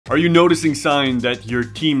Are you noticing signs that your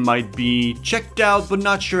team might be checked out but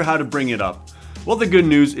not sure how to bring it up? Well, the good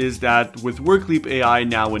news is that with Workleap AI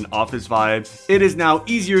now in Officevibe, it is now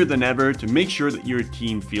easier than ever to make sure that your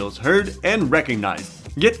team feels heard and recognized.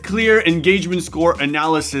 Get clear engagement score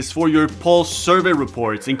analysis for your pulse survey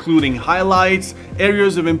reports, including highlights,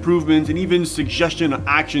 areas of improvement, and even suggestion of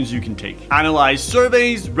actions you can take. Analyze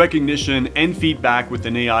surveys, recognition, and feedback with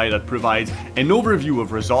an AI that provides an overview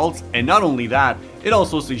of results, and not only that, it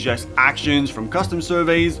also suggests actions from custom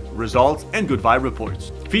surveys, results, and good vibe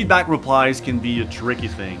reports. Feedback replies can be a tricky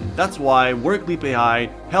thing. That's why Workleap AI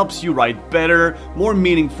helps you write better, more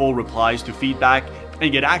meaningful replies to feedback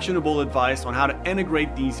and get actionable advice on how to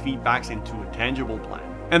integrate these feedbacks into a tangible plan.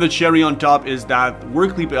 And the cherry on top is that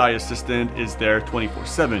Workleap AI Assistant is there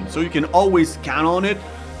 24/7, so you can always count on it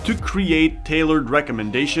to create tailored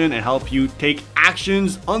recommendation and help you take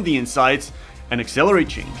actions on the insights and accelerate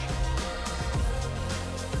change.